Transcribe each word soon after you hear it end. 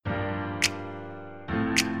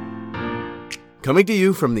Coming to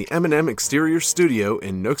you from the M&M Exterior Studio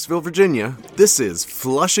in Nooksville, Virginia, this is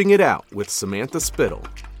Flushing It Out with Samantha Spittle,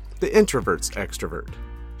 the introvert's extrovert.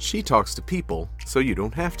 She talks to people so you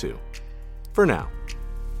don't have to. For now.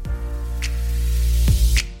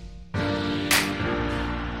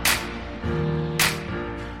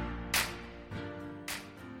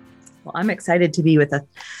 Well, I'm excited to be with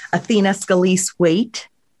Athena Scalise-Waite,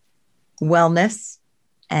 wellness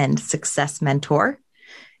and success mentor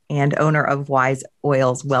and owner of Wise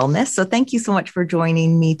Oils Wellness. So thank you so much for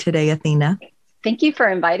joining me today, Athena. Thank you for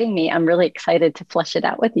inviting me. I'm really excited to flush it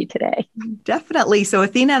out with you today. Definitely. So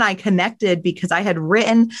Athena and I connected because I had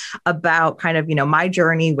written about kind of, my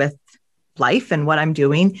journey with life and what I'm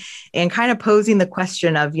doing and kind of posing the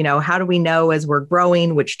question of, how do we know as we're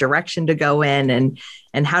growing, which direction to go in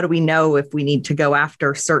and how do we know if we need to go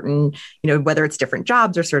after certain, whether it's different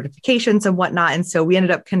jobs or certifications and whatnot. And so we ended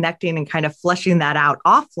up connecting and kind of fleshing that out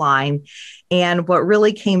offline. And what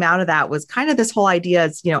really came out of that was kind of this whole idea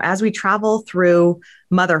is, as we travel through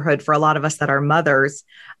motherhood for a lot of us that are mothers,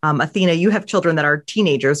 Athena, you have children that are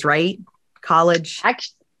teenagers, right? College.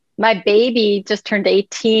 Actually, my baby just turned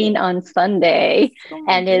 18 on Sunday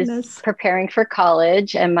and is preparing for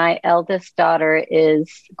college. And my eldest daughter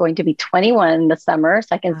is going to be 21 this summer. So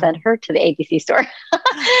I can send her to the ABC store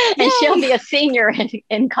and she'll be a senior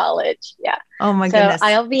in college. Yeah. Oh my goodness. So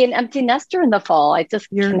I'll be an empty nester in the fall. I just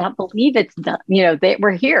cannot believe it's done.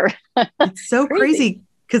 We're here. It's so crazy.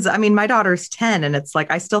 Because my daughter's 10 and it's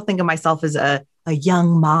like, I still think of myself as a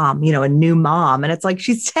young mom, a new mom. And it's like,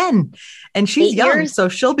 she's 10 and she's 8 young. years. So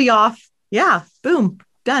she'll be off. Yeah. Boom.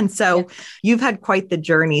 Done. So You've had quite the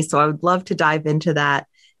journey. So I would love to dive into that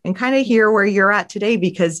and kind of hear where you're at today,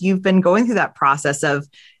 because you've been going through that process of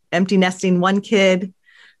empty nesting one kid,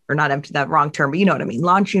 or not empty, that wrong term, but you know what I mean?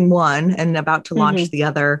 Launching one and about to launch the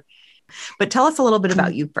other. But tell us a little bit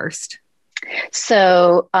about you first.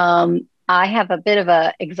 So, I have a bit of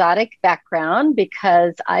an exotic background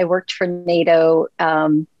because I worked for NATO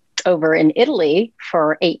over in Italy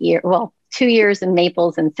for 8 years. Well, 2 years in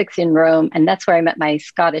Naples and 6 in Rome. And that's where I met my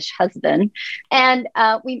Scottish husband. And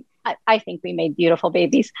I think we made beautiful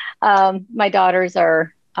babies. My daughters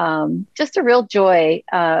are just a real joy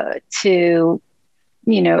to,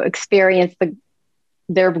 experience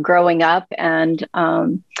their growing up. And,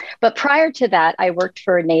 but prior to that, I worked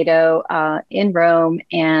for NATO in Rome,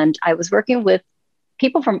 and I was working with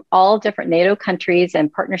people from all different NATO countries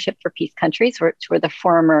and Partnership for Peace countries, which were the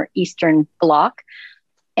former Eastern Bloc,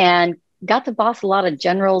 and got to boss a lot of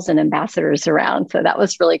generals and ambassadors around. So that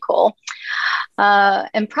was really cool.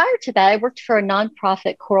 And prior to that, I worked for a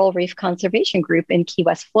nonprofit coral reef conservation group in Key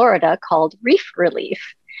West, Florida called Reef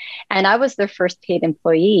Relief. And I was their first paid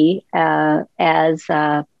employee as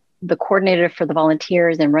the coordinator for the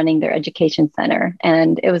volunteers and running their education center.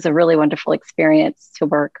 And it was a really wonderful experience to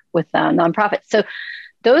work with nonprofits. So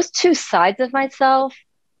those two sides of myself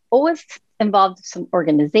always involved some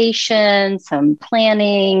organization, some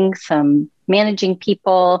planning, some managing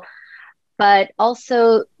people, but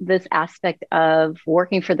also this aspect of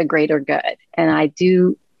working for the greater good. And I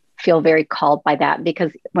do feel very called by that,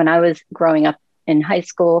 because when I was growing up in high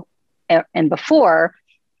school and before,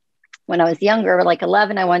 when I was younger, like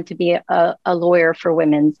 11, I wanted to be a lawyer for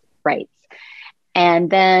women's rights. And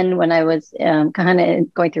then when I was kind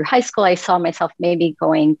of going through high school, I saw myself maybe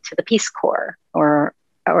going to the Peace Corps or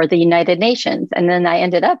the United Nations. And then I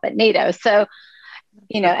ended up at NATO. So,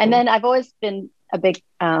 and then I've always been a big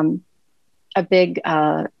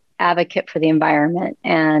advocate for the environment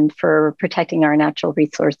and for protecting our natural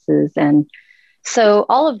resources. And so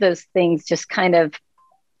all of those things just kind of,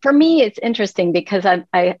 for me, it's interesting because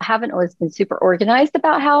I haven't always been super organized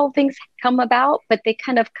about how things come about, but they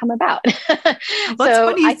kind of come about. Well, it's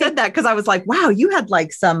funny you said that, because I was like, wow, you had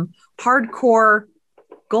like some hardcore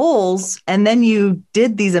goals and then you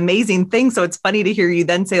did these amazing things. So it's funny to hear you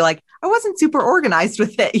then say like, I wasn't super organized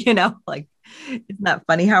with it, like, isn't that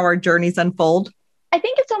funny how our journeys unfold? I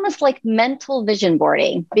think it's almost like mental vision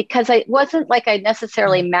boarding, because it wasn't like I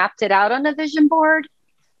necessarily mapped it out on a vision board,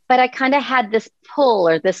 but I kind of had this pull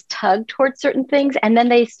or this tug towards certain things. And then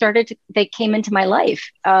they came into my life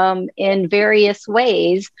in various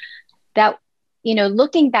ways that,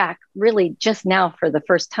 looking back really just now for the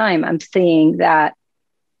first time, I'm seeing that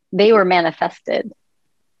they were manifested,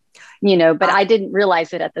 but I didn't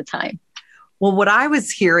realize it at the time. Well, what I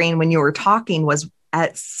was hearing when you were talking was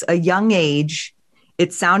at a young age,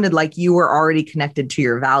 it sounded like you were already connected to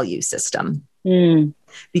your value system.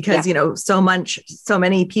 because, so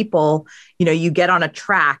many people, you get on a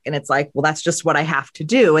track and it's like, well, that's just what I have to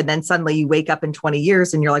do. And then suddenly you wake up in 20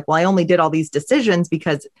 years and you're like, well, I only did all these decisions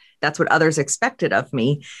because that's what others expected of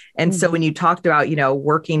me. And so when you talked about,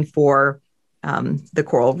 working for the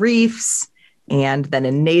coral reefs and then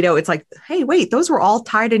in NATO, it's like, hey, wait, those were all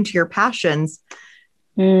tied into your passions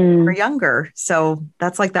when younger. So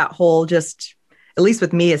that's like that whole just, at least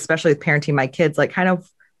with me, especially with parenting my kids, like kind of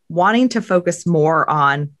wanting to focus more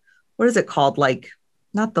on, what is it called? Like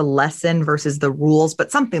not the lesson versus the rules,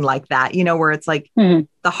 but something like that, where it's like the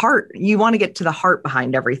heart, you want to get to the heart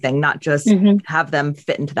behind everything, not just have them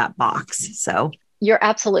fit into that box. So you're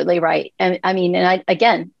absolutely right. And I mean,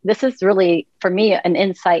 again, this is really for me, an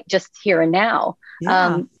insight just here and now.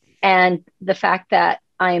 Yeah. And the fact that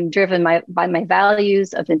I am driven by my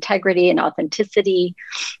values of integrity and authenticity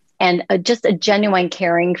and just a genuine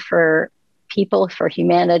caring for people, for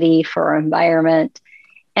humanity, for our environment.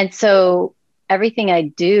 And so everything I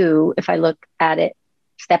do, if I look at it,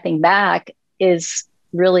 stepping back, is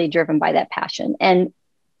really driven by that passion. And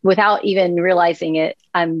without even realizing it,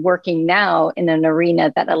 I'm working now in an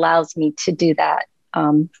arena that allows me to do that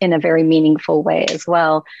in a very meaningful way as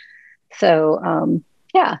well. So,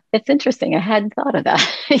 yeah, it's interesting. I hadn't thought of that.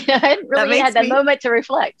 I hadn't really had that moment to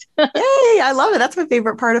reflect. Yay, I love it. That's my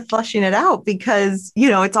favorite part of flushing it out because,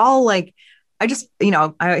 it's all like, I just,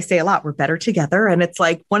 I say a lot, we're better together. And it's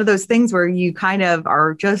like one of those things where you kind of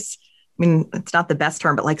are just, I mean, it's not the best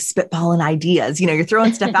term, but like spitballing ideas, you're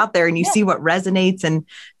throwing stuff out there and you see what resonates. And,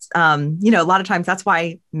 a lot of times that's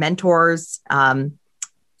why mentors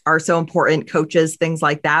are so important, coaches, things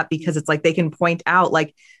like that, because it's like they can point out,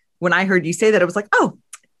 like when I heard you say that, it was like, oh,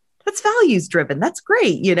 that's values driven. That's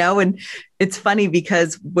great. And it's funny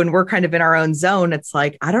because when we're kind of in our own zone, it's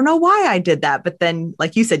like, I don't know why I did that. But then,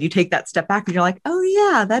 like you said, you take that step back and you're like, oh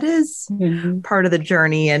yeah, that is part of the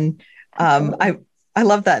journey. And I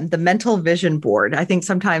love that. The mental vision board. I think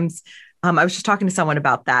sometimes I was just talking to someone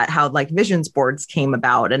about that, how like visions boards came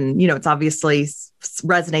about and, it's obviously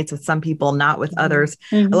resonates with some people, not with others.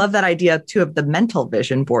 I love that idea too, of the mental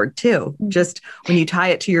vision board too. Just when you tie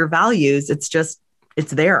it to your values, it's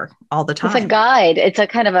there all the time. It's a guide. It's a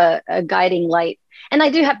kind of a guiding light. And I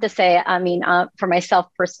do have to say, I mean, for myself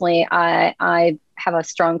personally, I have a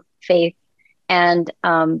strong faith and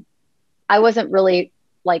I wasn't really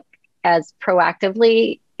like as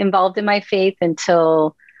proactively involved in my faith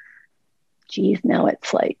until, now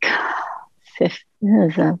it's like it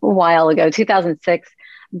was a while ago, 2006.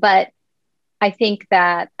 But I think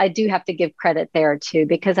that I do have to give credit there too,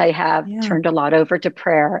 because I have turned a lot over to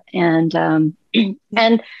prayer and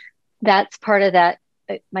and that's part of that,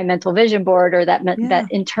 my mental vision board or that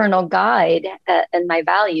internal guide and my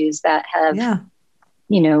values that have,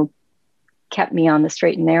 kept me on the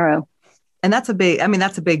straight and narrow. And that's a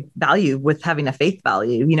big value with having a faith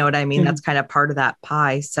value. You know what I mean? That's kind of part of that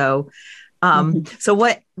pie. So, so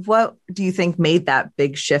what do you think made that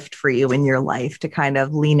big shift for you in your life to kind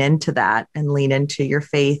of lean into that and lean into your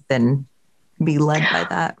faith and be led by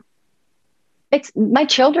that? It's my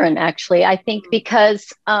children, actually. I think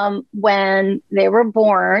because when they were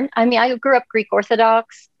born, I mean, I grew up Greek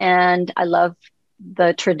Orthodox and I love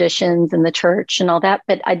the traditions and the church and all that,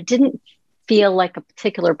 but I didn't feel like a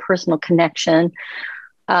particular personal connection.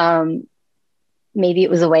 Maybe it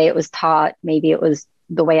was the way it was taught. Maybe it was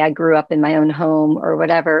the way I grew up in my own home or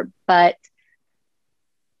whatever. But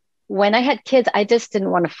when I had kids, I just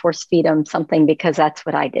didn't want to force feed them something because that's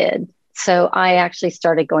what I did. So I actually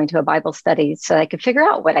started going to a Bible study so I could figure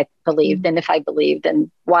out what I believed and if I believed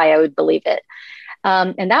and why I would believe it.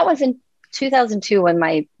 And that was in 2002 when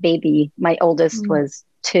my oldest was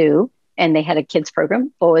 2 and they had a kids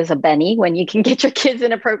program. Always a Benny when you can get your kids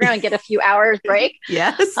in a program and get a few hours break.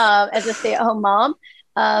 Yes. As a stay-at-home mom.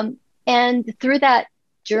 And through that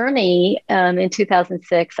journey in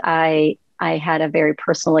 2006, I had a very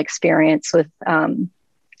personal experience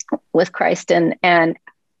with Christ and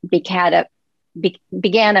began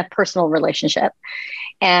a personal relationship.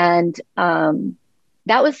 And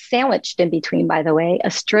that was sandwiched in between, by the way,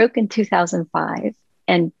 a stroke in 2005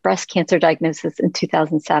 and breast cancer diagnosis in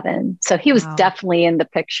 2007. So he was definitely in the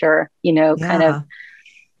picture, kind of.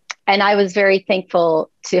 And I was very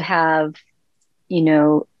thankful to have,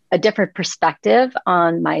 a different perspective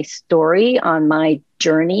on my story, on my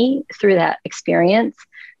journey through that experience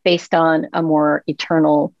based on a more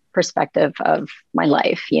eternal perspective of my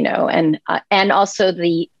life, and also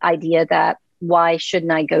the idea that why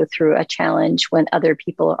shouldn't I go through a challenge when other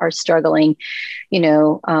people are struggling?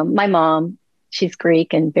 My mom, she's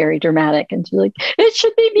Greek and very dramatic, and she's like, it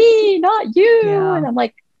should be me, not you. Yeah. And I'm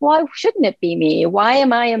like, why shouldn't it be me? Why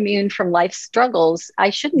am I immune from life's struggles? I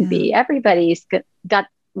shouldn't be. Everybody's got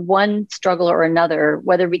one struggle or another,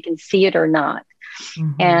 whether we can see it or not.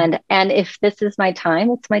 And if this is my time,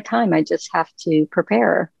 it's my time. I just have to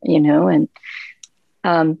prepare, and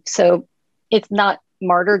so it's not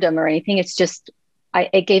martyrdom or anything. It's just,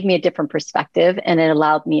 it gave me a different perspective, and it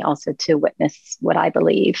allowed me also to witness what I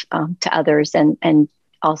believe to others, and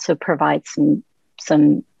also provide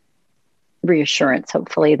some reassurance,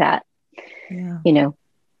 hopefully, that,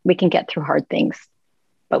 we can get through hard things,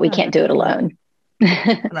 but we can't do it alone.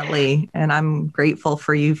 Definitely. And I'm grateful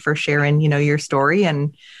for you for sharing, your story.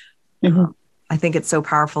 And I think it's so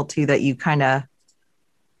powerful too, that you kind of,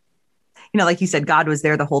 like you said, God was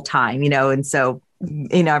there the whole time, and so,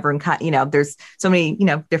 everyone, there's so many,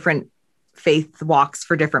 different faith walks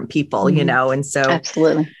for different people, and so.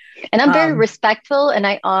 Absolutely. And I'm very respectful, and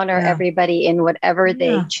I honor everybody in whatever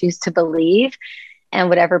they choose to believe and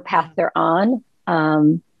whatever path they're on.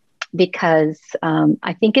 Because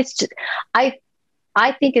I think it's just,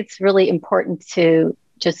 I think it's really important to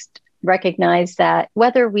just recognize that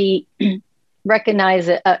whether we recognize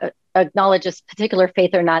acknowledge a particular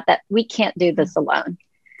faith or not, that we can't do this alone,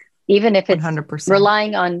 even if it's 100%.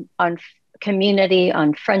 Relying on community,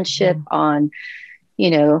 on friendship, on,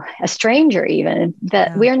 a stranger, even,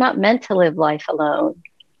 that we are not meant to live life alone.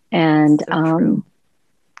 And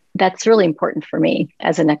that's really important for me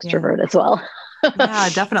as an extrovert as well. Yeah,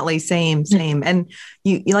 definitely. Same. And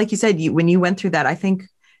you, like you said, when you went through that, I think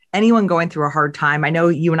anyone going through a hard time, I know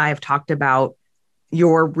you and I have talked about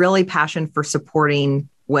your really passion for supporting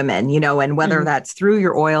women, and whether that's through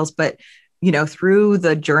your oils, but, through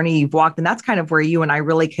the journey you've walked. And that's kind of where you and I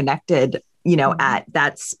really connected, at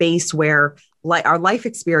that space where our life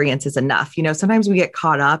experience is enough. Sometimes we get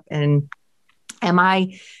caught up in, am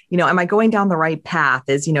I going down the right path?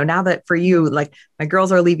 Is, now that for you, like my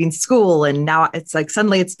girls are leaving school and now it's like,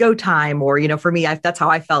 suddenly it's go time. Or, for me, that's how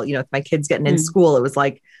I felt, with my kids getting in school. It was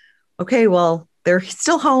like, okay, well, they're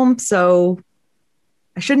still home. So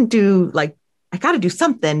I shouldn't do, like, I got to do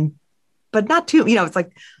something, but not too, it's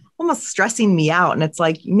like almost stressing me out. And it's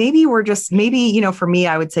like, maybe for me,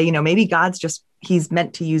 I would say, maybe God's just, he's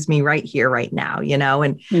meant to use me right here, right now,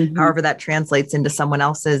 and however that translates into someone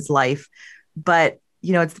else's life. But,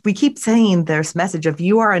 we keep saying this message of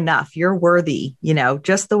you are enough, you're worthy,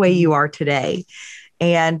 just the way you are today.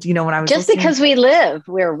 And, when I was just because we live,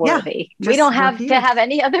 we're worthy. We don't have to have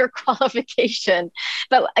any other qualification.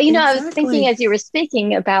 But, exactly. I was thinking as you were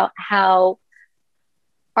speaking about how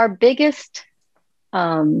our biggest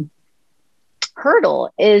hurdle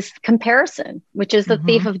is comparison, which is the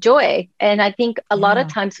thief of joy. And I think a lot of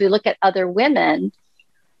times we look at other women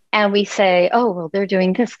and we say, oh, well, they're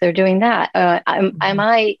doing this, they're doing that.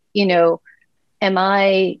 I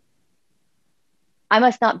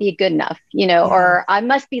must not be good enough, or I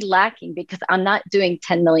must be lacking because I'm not doing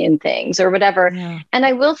 10 million things or whatever. Yeah. And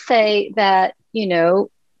I will say that, in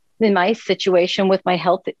my situation with my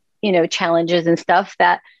health, challenges and stuff,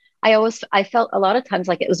 that I felt a lot of times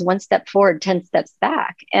like it was one step forward, 10 steps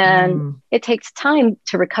back. And it takes time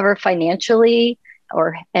to recover financially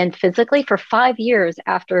and physically. For 5 years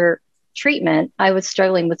after treatment, I was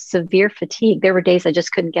struggling with severe fatigue. There were days I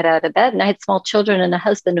just couldn't get out of bed. And I had small children and a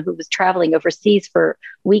husband who was traveling overseas for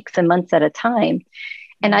weeks and months at a time.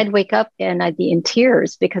 And I'd wake up and I'd be in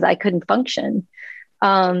tears because I couldn't function.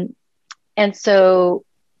 And so,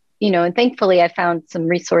 and thankfully I found some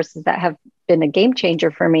resources that have been a game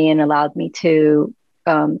changer for me and allowed me to,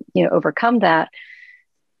 overcome that.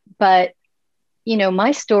 But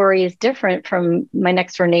my story is different from my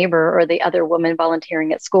next door neighbor or the other woman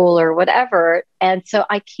volunteering at school or whatever. And so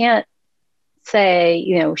I can't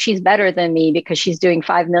say, she's better than me because she's doing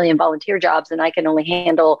 5 million volunteer jobs and I can only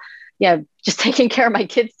handle, just taking care of my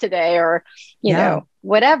kids today or,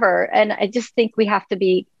 whatever. And I just think we have to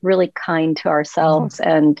be really kind to ourselves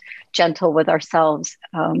and gentle with ourselves,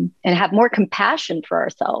 and have more compassion for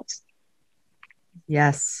ourselves.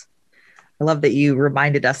 Yes. I love that you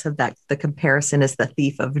reminded us of that. The comparison is the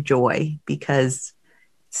thief of joy, because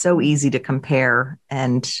it's so easy to compare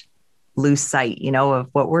and lose sight, of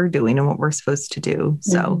what we're doing and what we're supposed to do.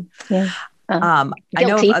 So, I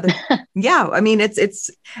know of other, it's,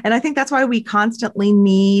 and I think that's why we constantly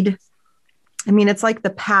need, it's like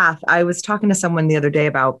the path. I was talking to someone the other day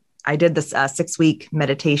about, I did this 6-week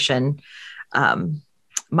meditation,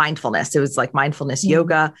 mindfulness. It was like mindfulness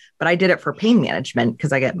yoga, but I did it for pain management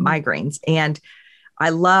because I get migraines. And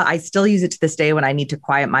I still use it to this day when I need to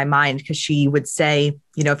quiet my mind, because she would say,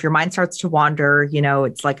 if your mind starts to wander,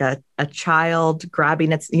 it's like a child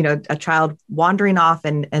grabbing its, a child wandering off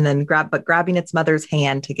and then grabbing its mother's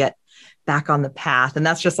hand to get back on the path. And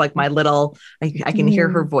that's just like my little, I can hear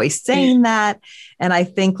her voice saying that. And I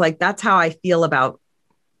think like, that's how I feel about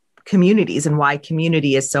communities and why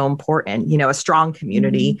community is so important, you know, a strong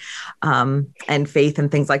community, and faith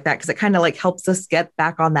and things like that. Cause it kind of like helps us get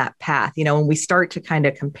back on that path, you know, when we start to kind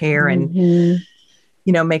of compare and, you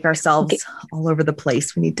know, make ourselves all over the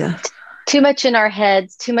place. We need to too much in our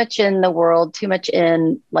heads, too much in the world, too much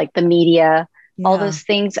in like the media. All those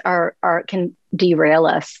things can derail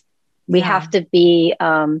us. We have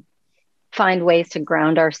to find ways to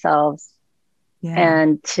ground ourselves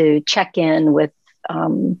and to check in with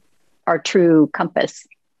our true compass.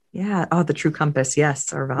 Yeah. Oh, the true compass.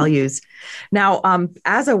 Yes. Our values. Now,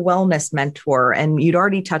 as a wellness mentor, and you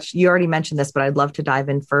already mentioned this, but I'd love to dive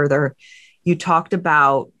in further. You talked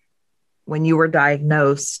about when you were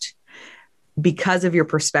diagnosed, because of your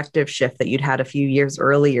perspective shift that you'd had a few years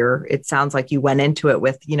earlier, it sounds like you went into it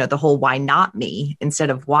with, you know, the whole why not me instead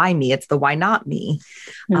of why me. It's the why not me,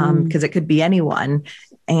 because it could be anyone.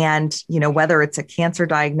 And, you know, whether it's a cancer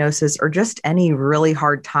diagnosis or just any really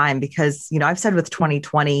hard time, because, you know, I've said with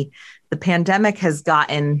 2020, the pandemic has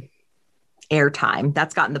gotten airtime.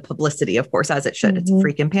 That's gotten the publicity, of course, as it should. It's a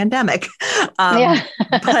freaking pandemic.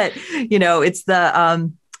 But, you know, it's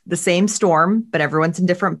the same storm, but everyone's in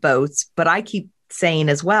different boats. But I keep saying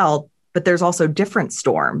as well, but there's also different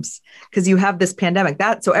storms because you have this pandemic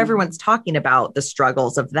so everyone's talking about the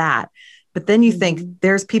struggles of that. But then you think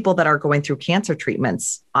there's people that are going through cancer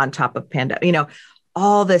treatments on top of pandemic, you know,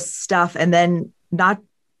 all this stuff. And then not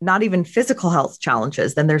even physical health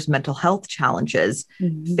challenges. Then there's mental health challenges,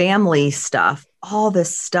 family stuff, all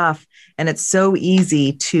this stuff. And it's so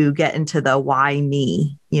easy to get into the why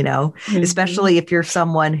me, you know, especially if you're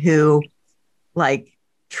someone who like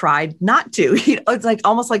tried not to, you know, it's like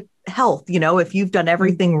almost like health, you know, if you've done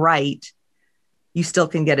everything right, you still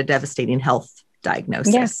can get a devastating health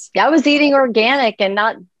diagnosis. Yeah. I was eating organic and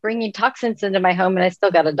not bringing toxins into my home and I still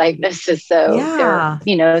got a diagnosis. So there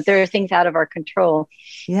are things out of our control.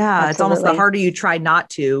 Yeah. Absolutely. It's almost the harder you try not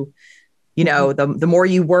to, you know, the more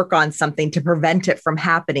you work on something to prevent it from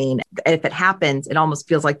happening. If it happens, it almost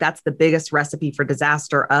feels like that's the biggest recipe for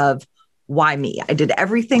disaster of why me? I did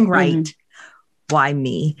everything right. Why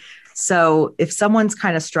me? So if someone's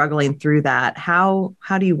kind of struggling through that, how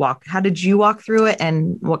did you walk through it?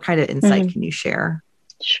 And what kind of insight can you share?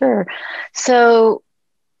 Sure. So,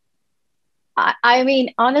 I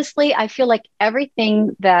mean, honestly, I feel like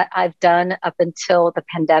everything that I've done up until the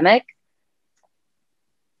pandemic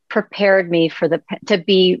prepared me to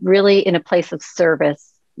be really in a place of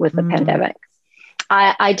service with the pandemic.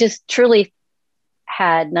 I just truly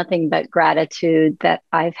had nothing but gratitude that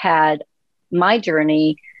I've had my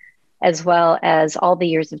journey, as well as all the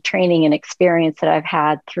years of training and experience that I've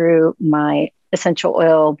had through my essential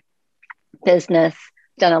oil business,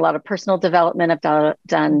 done a lot of personal development. I've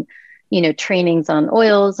done, you know, trainings on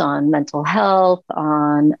oils, on mental health,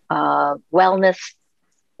 on wellness,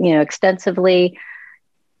 you know, extensively.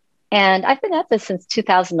 And I've been at this since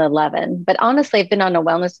 2011, but honestly, I've been on a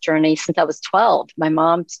wellness journey since I was 12. My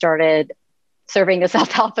mom started serving us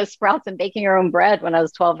alfalfa sprouts and baking her own bread when I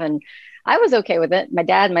was 12. And I was okay with it. My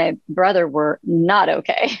dad and my brother were not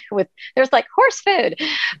okay with, there's like horse food.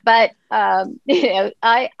 But, you know,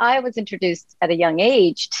 I was introduced at a young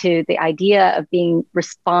age to the idea of being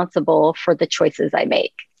responsible for the choices I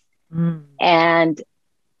make and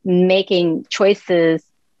making choices,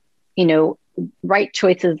 you know, right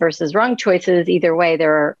choices versus wrong choices. Either way,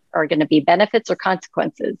 there are going to be benefits or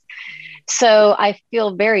consequences. So I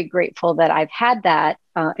feel very grateful that I've had that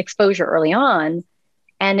exposure early on.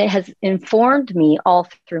 And it has informed me all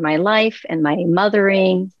through my life and my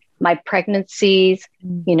mothering, my pregnancies.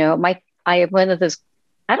 You know, I have one of those,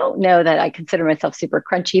 I don't know that I consider myself super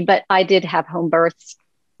crunchy, but I did have home births.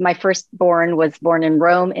 My firstborn was born in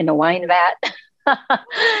Rome in a wine vat.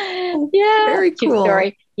 Yeah. Very cute cool.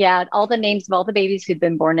 Story. Yeah. All the names of all the babies who'd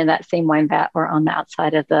been born in that same wine vat were on the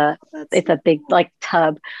outside of it's a big like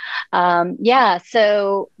tub. Yeah.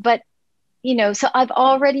 So, but you know, so I've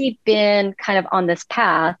already been kind of on this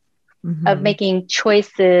path of making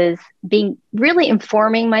choices, being really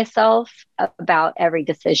informing myself about every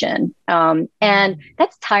decision. And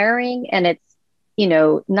that's tiring. And it's, you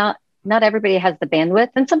know, not everybody has the bandwidth.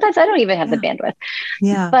 And sometimes I don't even have the bandwidth.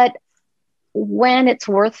 Yeah. But when it's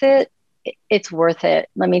worth it, it's worth it.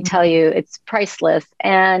 Let me tell you, it's priceless.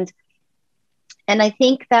 And I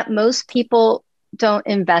think that most people don't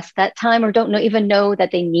invest that time or don't even know that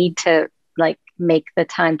they need to like make the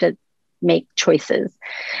time to make choices.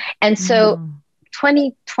 And so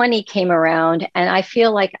 2020 came around and I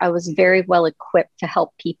feel like I was very well equipped to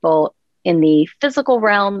help people in the physical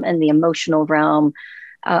realm and the emotional realm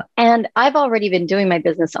And I've already been doing my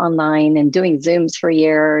business online and doing Zooms for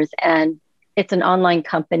years. And it's an online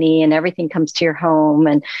company and everything comes to your home.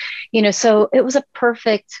 And, so it was a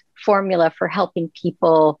perfect formula for helping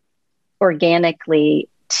people organically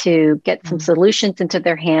to get some solutions into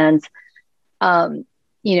their hands,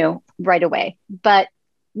 right away. But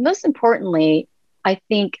most importantly, I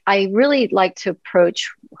think I really like to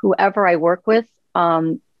approach whoever I work with,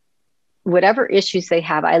 whatever issues they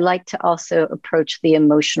have. I like to also approach the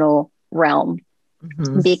emotional realm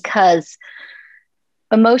because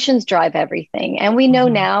emotions drive everything. And we know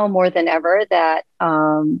now more than ever that,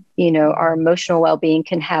 our emotional well-being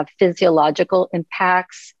can have physiological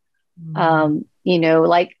impacts.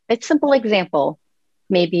 Like a simple example,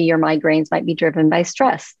 maybe your migraines might be driven by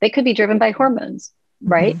stress. They could be driven by hormones,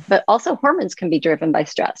 right? But also hormones can be driven by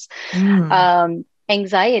stress.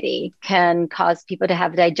 Anxiety can cause people to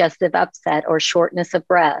have digestive upset or shortness of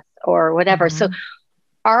breath or whatever. So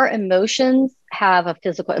our emotions have a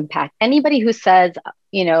physical impact. Anybody who says,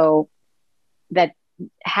 that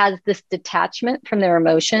has this detachment from their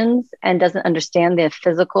emotions and doesn't understand the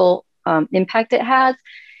physical impact it has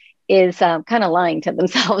is kind of lying to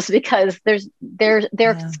themselves, because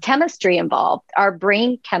there's chemistry involved, our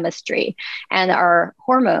brain chemistry and our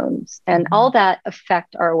hormones and all that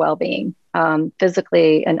affect our well-being,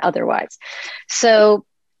 physically and otherwise. So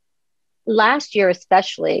last year,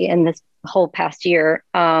 especially in this whole past year,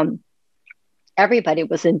 everybody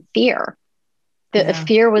was in fear.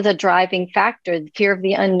 Fear was a driving factor, the fear of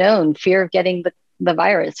the unknown, fear of getting the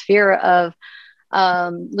virus, fear of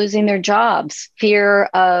losing their jobs, fear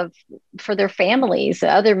for their families,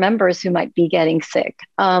 other members who might be getting sick.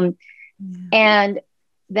 And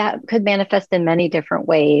that could manifest in many different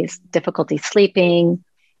ways: difficulty sleeping,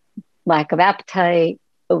 lack of appetite,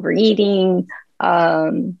 overeating,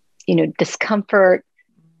 discomfort.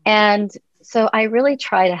 And so I really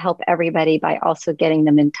try to help everybody by also getting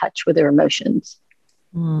them in touch with their emotions.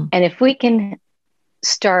 And if we can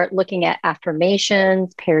start looking at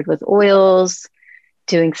affirmations paired with oils,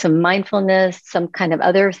 doing some mindfulness, some kind of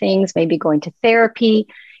other things, maybe going to therapy,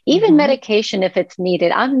 even medication if it's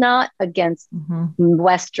needed. I'm not against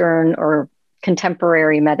Western or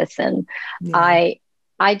contemporary medicine.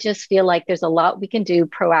 I just feel like there's a lot we can do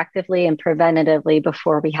proactively and preventatively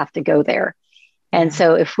before we have to go there. And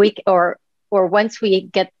so if we, or once we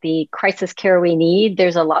get the crisis care we need,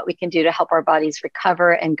 there's a lot we can do to help our bodies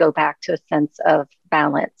recover and go back to a sense of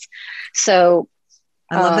balance. So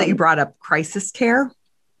I love that you brought up crisis care,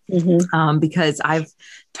 because I've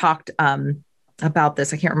talked about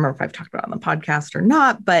this. I can't remember if I've talked about it on the podcast or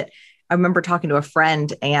not, but I remember talking to a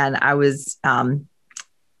friend, and I was,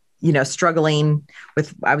 struggling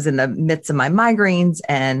with, I was in the midst of my migraines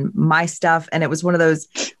and my stuff. And it was one of those,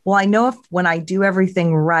 well, I know when I do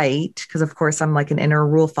everything right, because of course I'm like an inner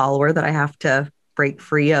rule follower that I have to break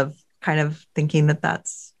free of kind of thinking that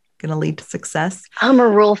that's going to lead to success. I'm a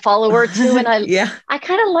rule follower too. And I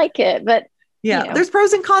kind of like it, but there's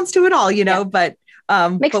pros and cons to it all, but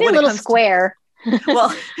makes me a little square.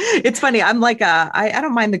 Well, it's funny. I'm like, I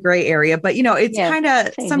don't mind the gray area, but it's kind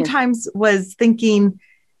of sometimes was thinking,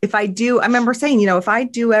 I remember saying, if I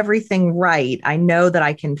do everything right, I know that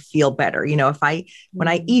I can feel better. When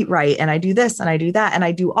I eat right and I do this and I do that and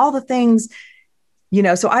I do all the things,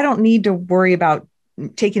 so I don't need to worry about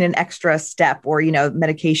taking an extra step or,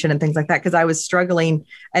 medication and things like that. Cause I was struggling.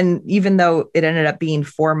 And even though it ended up being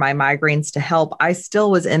for my migraines to help, I still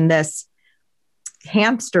was in this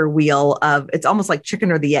hamster wheel of, it's almost like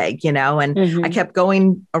chicken or the egg, and I kept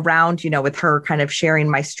going around, with her kind of sharing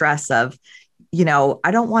my stress of,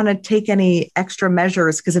 I don't want to take any extra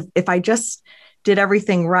measures, because if I just did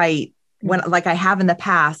everything right, when like I have in the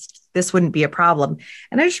past, this wouldn't be a problem.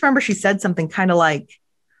 And I just remember she said something kind of like,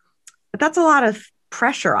 but that's a lot of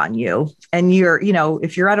pressure on you. And you're,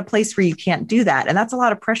 if you're at a place where you can't do that, and that's a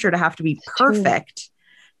lot of pressure to have to be perfect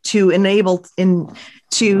to enable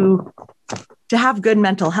to have good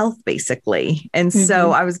mental health, basically. And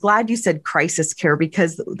so I was glad you said crisis care,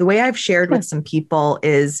 because the way I've shared with some people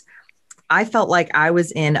is I felt like I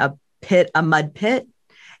was in a mud pit,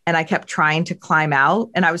 and I kept trying to climb out,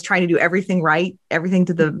 and I was trying to do everything right, everything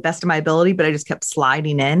to the best of my ability, but I just kept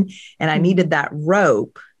sliding in, and I needed that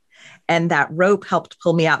rope, and that rope helped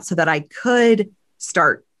pull me out so that I could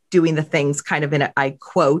start doing the things kind of I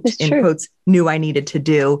quote in quotes, knew I needed to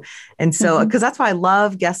do. And so, because that's why I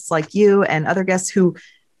love guests like you and other guests who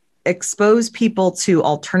expose people to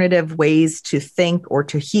alternative ways to think or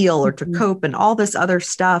to heal or to cope and all this other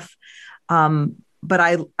stuff. but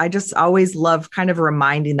I just always love kind of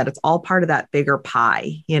reminding that it's all part of that bigger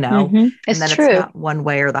pie, you know, and It's that true. it's not one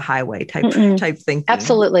way or the highway type thinking.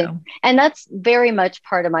 Absolutely. So. And that's very much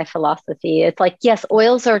part of my philosophy. It's like, yes,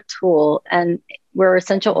 oils are a tool, and we're an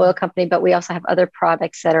essential oil company, but we also have other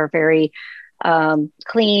products that are very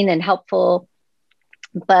clean and helpful.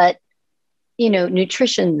 But, you know,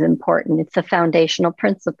 nutrition is important. It's a foundational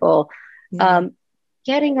principle. Yeah.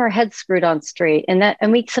 Getting our heads screwed on straight,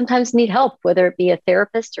 and we sometimes need help, whether it be a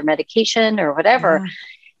therapist or medication or whatever.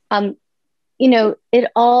 You know, it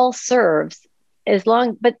all serves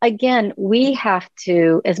but again, we have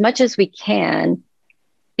to, as much as we can,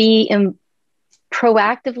 be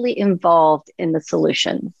proactively involved in the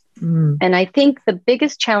solutions. And I think the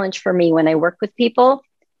biggest challenge for me when I work with people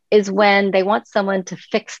is when they want someone to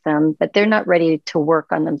fix them, but they're not ready to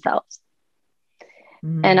work on themselves.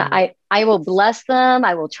 And I will bless them.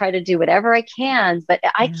 I will try to do whatever I can, but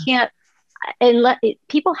I can't. And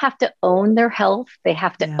people have to own their health. They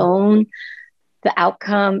have to own the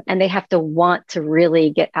outcome, and they have to want to really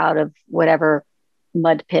get out of whatever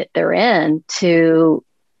mud pit they're in to,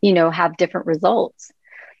 you know, have different results.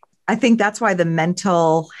 I think that's why the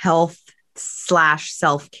mental health /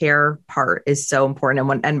 self-care part is so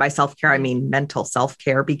important. And by self-care, I mean mental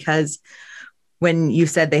self-care, because when you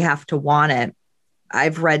said they have to want it,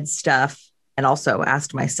 I've read stuff and also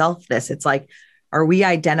asked myself this. It's like, are we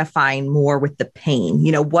identifying more with the pain?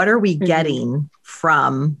 You know, what are we getting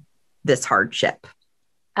from this hardship?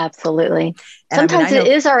 Absolutely. And sometimes it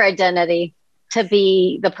is our identity to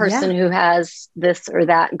be the person who has this or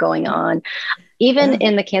that going on. Even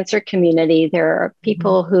in the cancer community, there are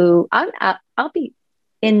people who I'll be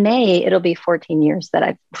in May, it'll be 14 years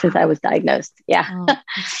since I was diagnosed. Yeah. Oh,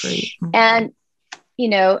 that's great. And, you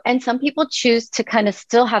know, and some people choose to kind of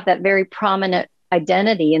still have that very prominent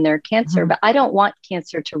identity in their cancer, but I don't want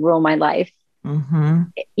cancer to rule my life.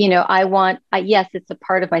 You know, yes, it's a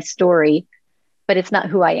part of my story, but it's not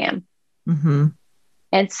who I am.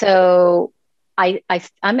 And so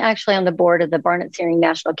I'm actually on the board of the Barnett Searing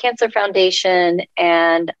National Cancer Foundation.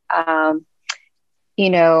 And, you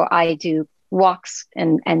know, I do walks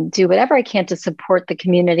and do whatever I can to support the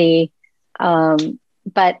community.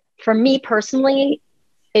 But for me personally,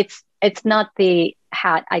 it's not the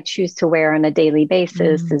hat I choose to wear on a daily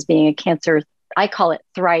basis as being a cancer. I call it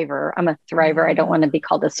thriver. I'm a thriver. I don't want to be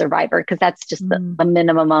called a survivor, because that's just the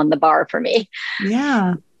minimum on the bar for me.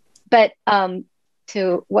 Yeah. But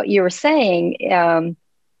to what you were saying,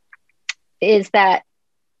 is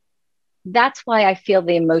that's why I feel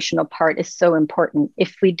the emotional part is so important.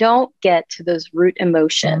 If we don't get to those root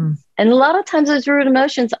emotions, and a lot of times those root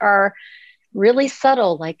emotions are really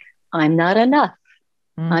subtle, like I'm not enough,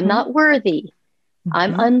 I'm not worthy,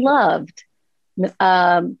 I'm unloved,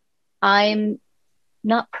 I'm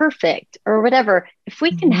not perfect, or whatever. If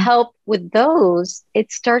we can help with those,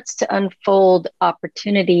 it starts to unfold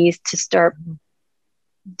opportunities to start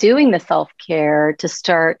doing the self-care, to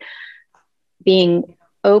start being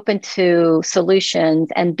open to solutions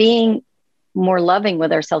and being more loving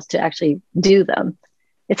with ourselves to actually do them.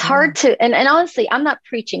 It's hard to, and honestly, I'm not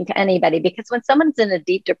preaching to anybody, because when someone's in a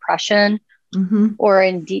deep depression or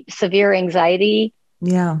in deep, severe anxiety,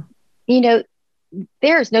 you know,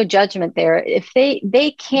 there's no judgment there. If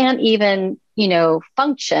they can't even, you know,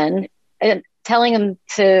 function, and telling them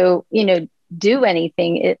to, you know, do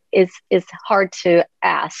anything, it is hard to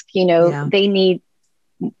ask. You know, they need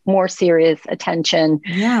more serious attention.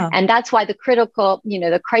 And that's why the critical, you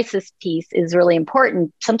know, the crisis piece is really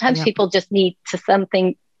important. Sometimes people just need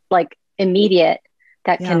something like immediate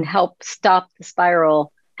that can help stop the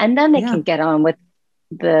spiral, and then they can get on with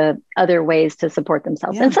the other ways to support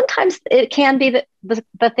themselves. And sometimes it can be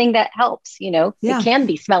the thing that helps, you know, it can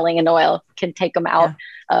be smelling an oil can take them out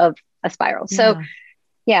of a spiral. So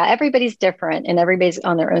everybody's different, and everybody's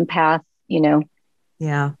on their own path, you know.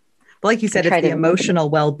 Yeah. Like you said, it's the emotional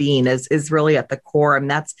well-being is really at the core. And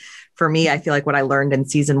that's, for me, I feel like what I learned in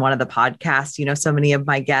season 1 of the podcast. You know, so many of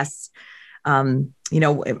my guests, you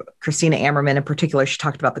know, Christina Ammerman in particular, she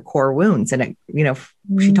talked about the core wounds, and it, you know,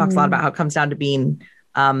 she talks a lot about how it comes down to being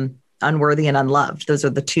unworthy and unloved. Those are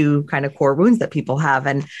the two kind of core wounds that people have.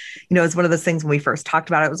 And, you know, it's one of those things when we first talked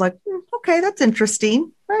about it, it was like, okay, that's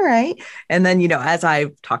interesting. All right. And then, you know, as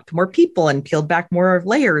I've talked to more people and peeled back more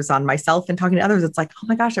layers on myself and talking to others, it's like, oh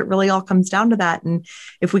my gosh, it really all comes down to that. And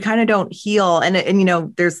if we kind of don't heal, and you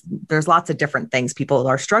know, there's lots of different things people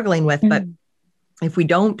are struggling with, but if we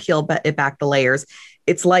don't peel it back the layers,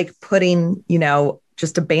 it's like putting, you know,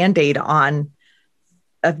 just a Band-Aid on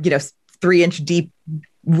a, you know, 3-inch deep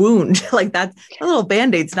wound. Like that, a little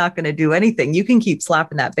Band-Aid's not going to do anything. You can keep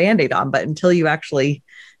slapping that Band-Aid on, but until you actually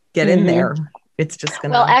get in there, it's just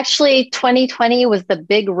going to. Well, actually 2020 was the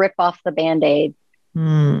big rip off the Band-Aid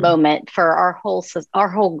moment for our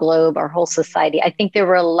whole globe, our whole society. I think there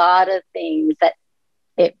were a lot of things that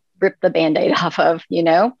it ripped the Band-Aid off of, you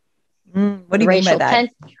know. What do you mean by that?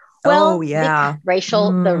 Well, oh yeah,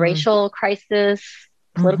 the racial crisis,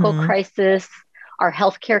 political crisis, our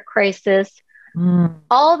healthcare crisis,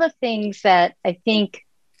 all the things that I think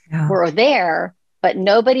were there, but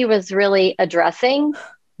nobody was really addressing.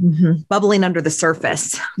 Bubbling under the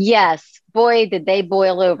surface. Yes. Boy, did they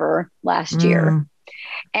boil over last year.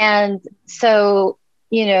 And so,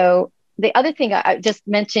 you know, the other thing, I just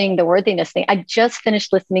mentioning the worthiness thing, I just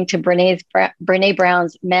finished listening to Brene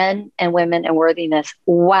Brown's Men and Women and Worthiness.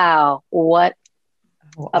 Wow. What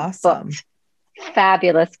a book.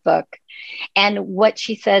 Fabulous book. And what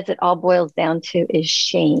she says it all boils down to is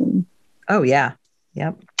shame. Oh, yeah.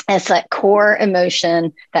 Yep. It's that core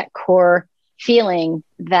emotion, that core feeling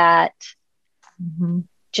that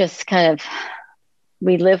just kind of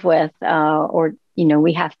we live with, or, you know,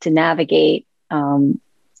 we have to navigate, you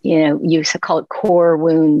know, you call it core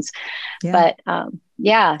wounds, but so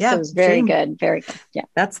it's very good. Very good. Yeah.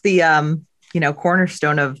 That's the, you know,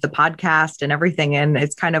 cornerstone of the podcast and everything. And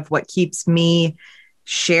it's kind of what keeps me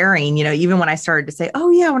sharing, you know, even when I started to say, oh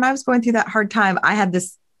yeah, when I was going through that hard time, I had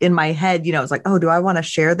this in my head, you know, it's like, oh, do I want to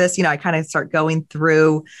share this? You know, I kind of start going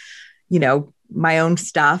through, you know, my own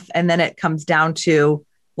stuff. And then it comes down to,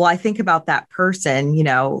 well, I think about that person, you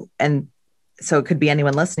know, and so it could be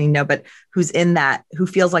anyone listening, you know, but who's in that, who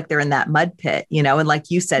feels like they're in that mud pit, you know, and like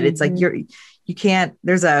you said, it's like, you can't,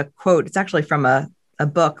 there's a quote, it's actually from a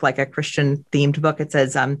book, like a Christian themed book. It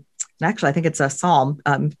says, and actually, I think it's a Psalm,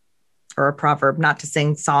 or a proverb, not to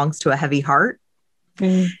sing songs to a heavy heart.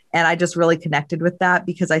 And I just really connected with that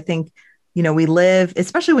because I think, you know, we live,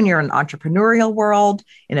 especially when you're in an entrepreneurial world,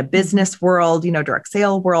 in a business world, you know, direct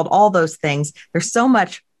sale world, all those things, there's so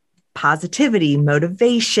much positivity,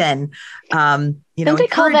 motivation, you know, don't they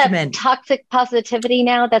call that toxic positivity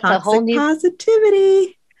now? That's toxic, a whole new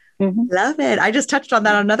positivity. Love it. I just touched on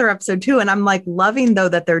that on another episode too. And I'm like loving though,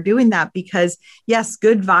 that they're doing that because yes,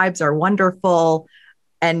 good vibes are wonderful.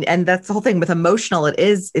 And that's the whole thing with emotional.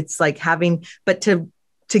 It's like having, but to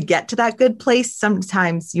get to that good place,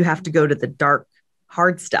 sometimes you have to go to the dark,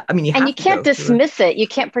 hard stuff. I mean, you can't dismiss it. You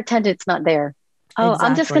can't pretend it's not there. Oh, exactly.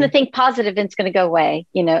 I'm just going to think positive and it's going to go away.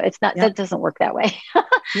 You know, it's not, that doesn't work that way.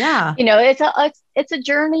 You know, it's a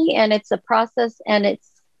journey and it's a process and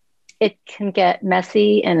it can get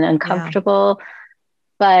messy and uncomfortable,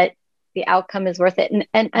 but the outcome is worth it.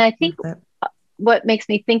 And I think what it makes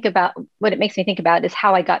me think about is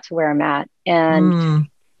how I got to where I'm at. And,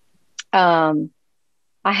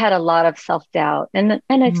 I had a lot of self-doubt and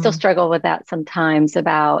I still struggle with that sometimes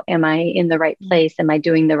about, am I in the right place? Am I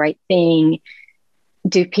doing the right thing?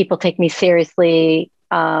 Do people take me seriously?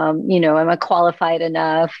 You know, am I qualified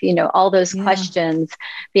enough? You know, all those questions.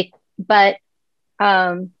 But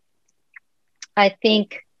I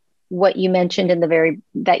think what you mentioned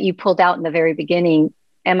that you pulled out in the very beginning,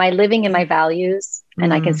 am I living in my values?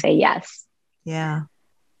 And I can say yes. Yeah.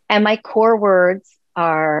 And my core words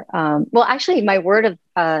are, well, actually my word of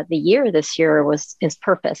the year this year is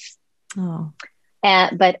purpose.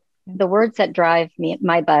 But the words that drive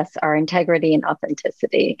my bus are integrity and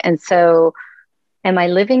authenticity. And so am I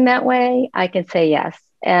living that way? I can say yes.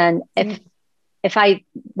 And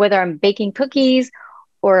whether I'm baking cookies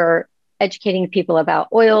or educating people about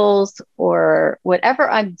oils or whatever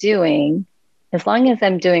I'm doing, as long as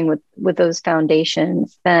I'm doing with those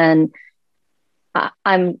foundations, then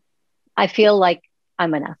I feel like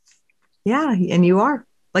I'm enough. Yeah. And you are,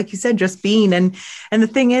 like you said, just being, and the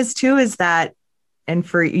thing is too, is that, and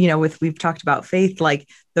for, you know, we've talked about faith, like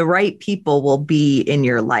the right people will be in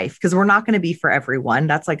your life because we're not going to be for everyone.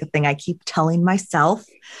 That's like a thing I keep telling myself,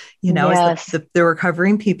 you know, is the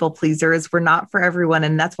recovering people pleaser is we're not for everyone.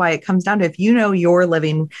 And that's why it comes down to, if you know, you're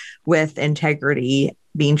living with integrity,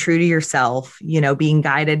 being true to yourself, you know, being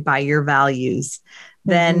guided by your values,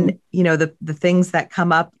 then, you know, the things that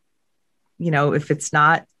come up, you know, if it's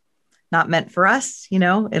not meant for us, you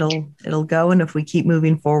know, it'll go. And if we keep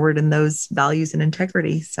moving forward in those values and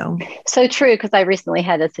integrity. So true. Cause I recently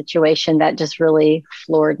had a situation that just really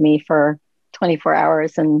floored me for 24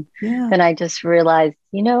 hours. And then I just realized,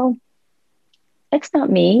 you know, it's not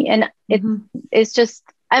me. And it's just,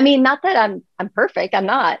 I mean, not that I'm perfect. I'm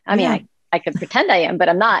not, I mean, I could pretend I am, but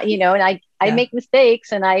I'm not, you know, and I make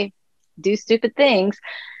mistakes and I do stupid things,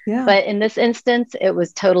 but in this instance, it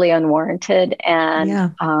was totally unwarranted.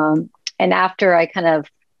 And after I kind of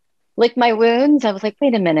licked my wounds, I was like,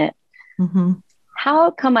 wait a minute,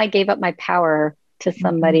 how come I gave up my power to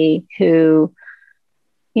somebody who,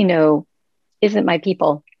 you know, isn't my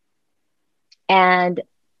people. And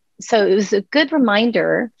so it was a good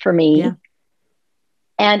reminder for me. Yeah.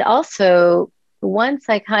 And also, once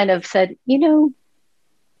I kind of said, I'm going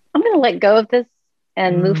to let go of this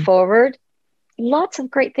and move forward, lots of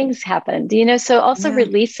great things happened, so also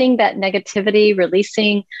releasing that negativity,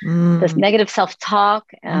 releasing this negative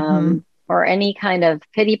self-talk, or any kind of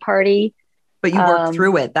pity party. But you worked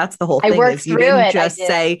through it. That's the whole thing. I worked you through didn't it. just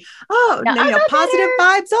say, "Oh, no, positive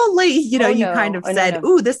vibes only." You kind of said,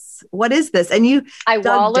 "Ooh, what is this?" And I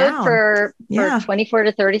wallowed down. for 24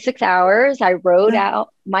 to 36 hours. I wrote out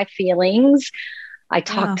my feelings. I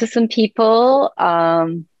talked to some people,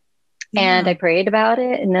 and I prayed about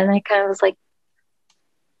it. And then I kind of was like,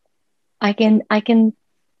 I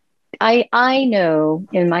know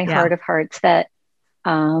in my heart of hearts that,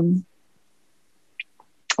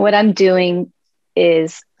 what I'm doing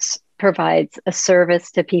provides a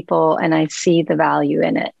service to people, and I see the value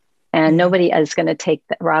in it, and nobody is going to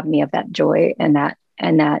rob me of that joy and that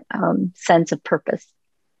sense of purpose.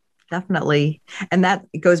 Definitely. And that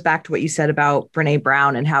goes back to what you said about Brene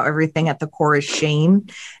Brown and how everything at the core is shame.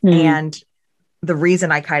 And the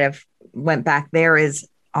reason I kind of went back there is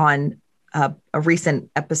on a recent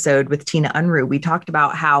episode with Tina Unruh. We talked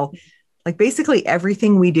about how like basically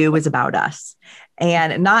everything we do is about us,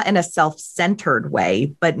 and not in a self-centered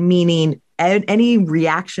way, but meaning any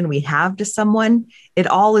reaction we have to someone, it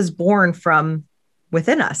all is born from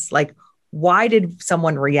within us. Like, why did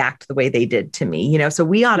someone react the way they did to me? So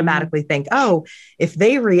we automatically think, oh, if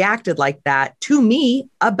they reacted like that to me,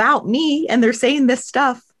 about me, and they're saying this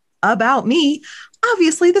stuff about me,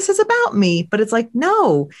 obviously this is about me. But it's like,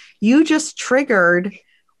 no, you just triggered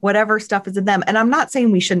whatever stuff is in them. And I'm not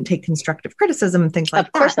saying we shouldn't take constructive criticism and things like that.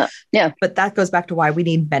 Of course not. Yeah. But that goes back to why we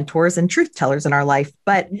need mentors and truth tellers in our life.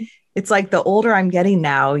 But it's like the older I'm getting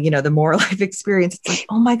now, the more life experience, it's like,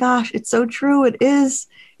 oh my gosh, it's so true. It is.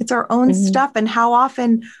 It's our own stuff. And how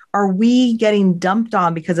often are we getting dumped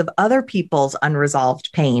on because of other people's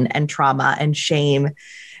unresolved pain and trauma and shame?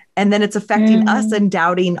 And then it's affecting us and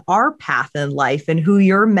doubting our path in life and who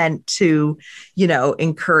you're meant to,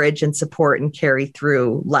 encourage and support and carry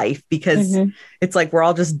through life, because it's like, we're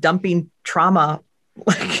all just dumping trauma,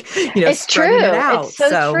 like, it's true. It out. It's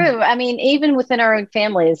so true. I mean, even within our own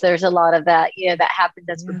families, there's a lot of that, that happens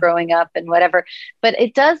as we're growing up and whatever, but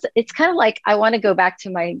it's kind of like, I want to go back to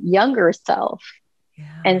my younger self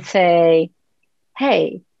and say,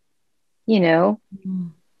 hey, you're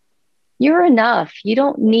enough. You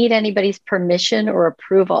don't need anybody's permission or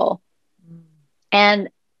approval. And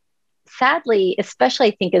sadly, especially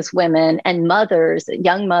I think as women and mothers,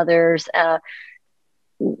 young mothers,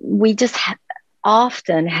 we just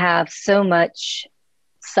often have so much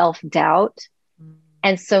self-doubt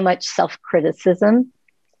and so much self-criticism.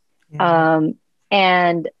 And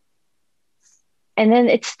then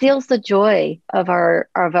it steals the joy of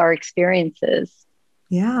our experiences.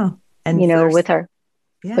 Yeah. And with our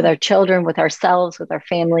children, with ourselves, with our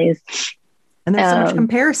families. And there's so much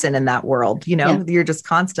comparison in that world, you're just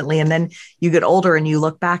constantly, and then you get older and you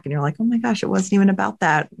look back and you're like, oh my gosh, it wasn't even about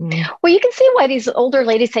that. Well, you can see why these older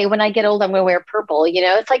ladies say, when I get old, I'm going to wear purple.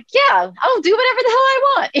 It's like, yeah, I'll do whatever the hell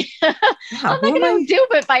I want. I'm not going to do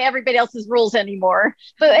it by everybody else's rules anymore.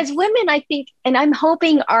 But as women, I think, and I'm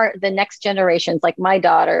hoping the next generations, like my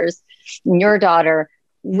daughters and your daughter,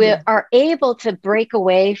 we are able to break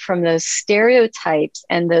away from those stereotypes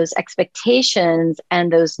and those expectations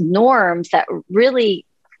and those norms that really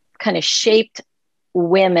kind of shaped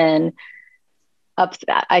women up,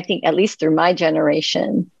 I think, at least through my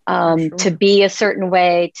generation, to be a certain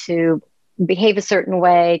way, to behave a certain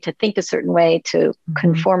way, to think a certain way, to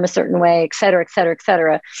conform a certain way, et cetera, et cetera, et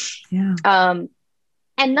cetera. Yeah. And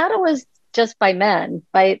not always just by men,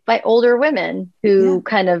 by older women who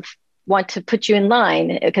kind of want to put you in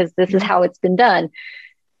line because this is how it's been done.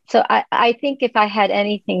 So I think if I had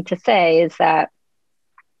anything to say is that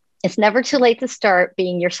it's never too late to start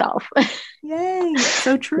being yourself. Yay.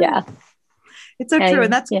 So true. Yeah. It's so true.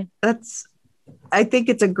 And that's, I think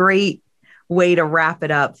it's a great way to wrap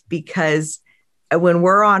it up, because when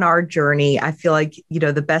we're on our journey, I feel like,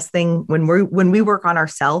 the best thing when we work on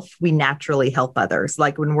ourselves, we naturally help others.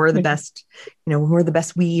 Like when we're the best, when we're the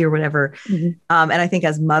best we or whatever. And I think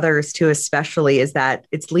as mothers too, especially, is that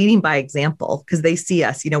it's leading by example, because they see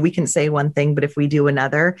us, we can say one thing, but if we do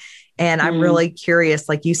another. And I'm really curious,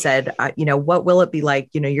 like you said, what will it be like?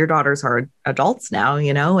 Your daughters are adults now,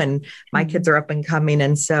 and my kids are up and coming.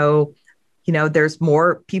 And so, there's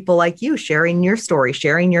more people like you sharing your story,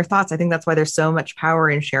 sharing your thoughts. I think that's why there's so much power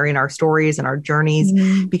in sharing our stories and our journeys,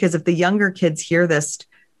 because if the younger kids hear this,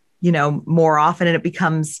 more often, and it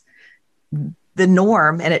becomes the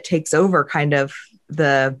norm, and it takes over kind of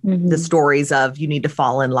the stories of you need to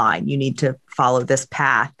fall in line. You need to follow this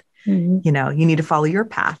path. You need to follow your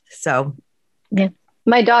path. So yeah,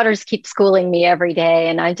 my daughters keep schooling me every day,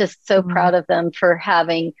 and I'm just so proud of them for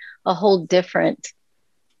having a whole different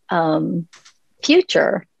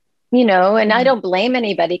future, and I don't blame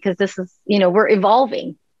anybody, because this is, we're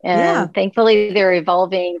evolving, and thankfully they're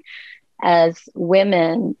evolving as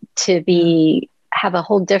women to have a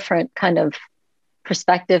whole different kind of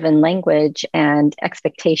perspective and language and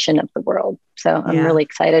expectation of the world. So I'm really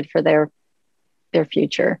excited for their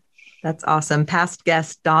future. That's awesome. Past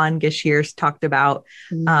guest Dawn Gishiers talked about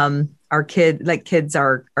our kids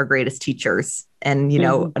are our greatest teachers, and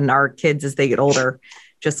and our kids, as they get older,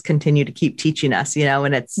 just continue to keep teaching us,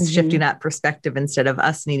 and it's shifting that perspective. Instead of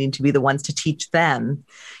us needing to be the ones to teach them,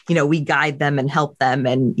 we guide them and help them,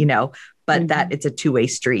 and but that it's a two-way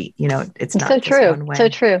street. It's not so just true. one way. So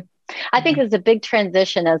true. I think there's a big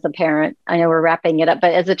transition as a parent. I know we're wrapping it up,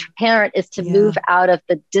 but as a parent is to move out of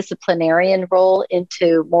the disciplinarian role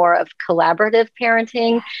into more of collaborative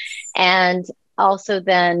parenting, and also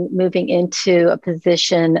then moving into a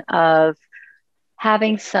position of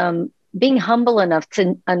being humble enough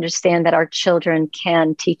to understand that our children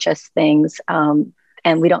can teach us things, and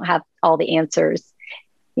we don't have all the answers,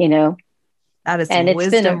 That is some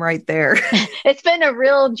wisdom right there. It's been a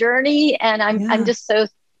real journey, and I'm just so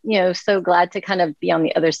so glad to kind of be on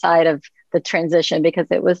the other side of the transition, because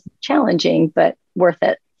it was challenging, but worth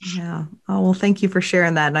it. Yeah. Oh, well, thank you for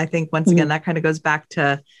sharing that. And I think once again, that kind of goes back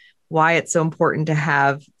to why it's so important to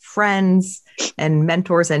have friends and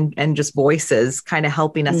mentors and just voices kind of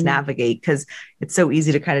helping us navigate, because it's so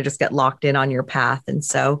easy to kind of just get locked in on your path. And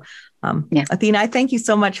so, Athena, I thank you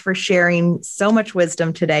so much for sharing so much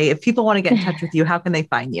wisdom today. If people want to get in touch with you, how can they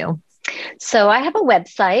find you? So I have a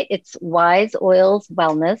website. It's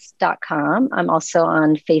wiseoilswellness.com. I'm also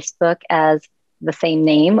on Facebook as the same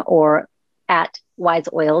name, or at Wise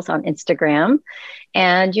Oils on Instagram.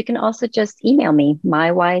 And you can also just email me,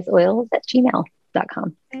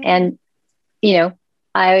 mywiseoils@gmail.com. And,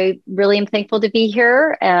 I really am thankful to be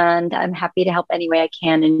here, and I'm happy to help any way I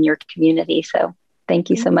can in your community. So thank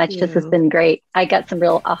you so much. This has been great. I got some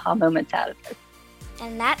real aha moments out of this.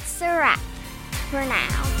 And that's a wrap for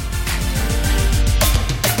now.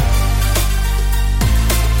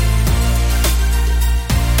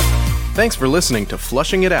 Thanks for listening to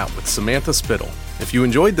Flushing It Out with Samantha Spittle. If you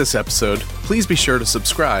enjoyed this episode, please be sure to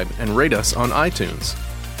subscribe and rate us on iTunes.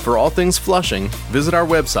 For all things Flushing, visit our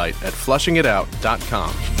website at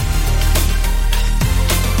flushingitout.com.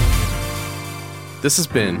 This has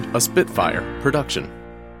been a Spitfire production.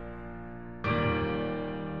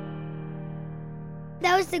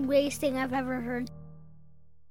 That was the greatest thing I've ever heard.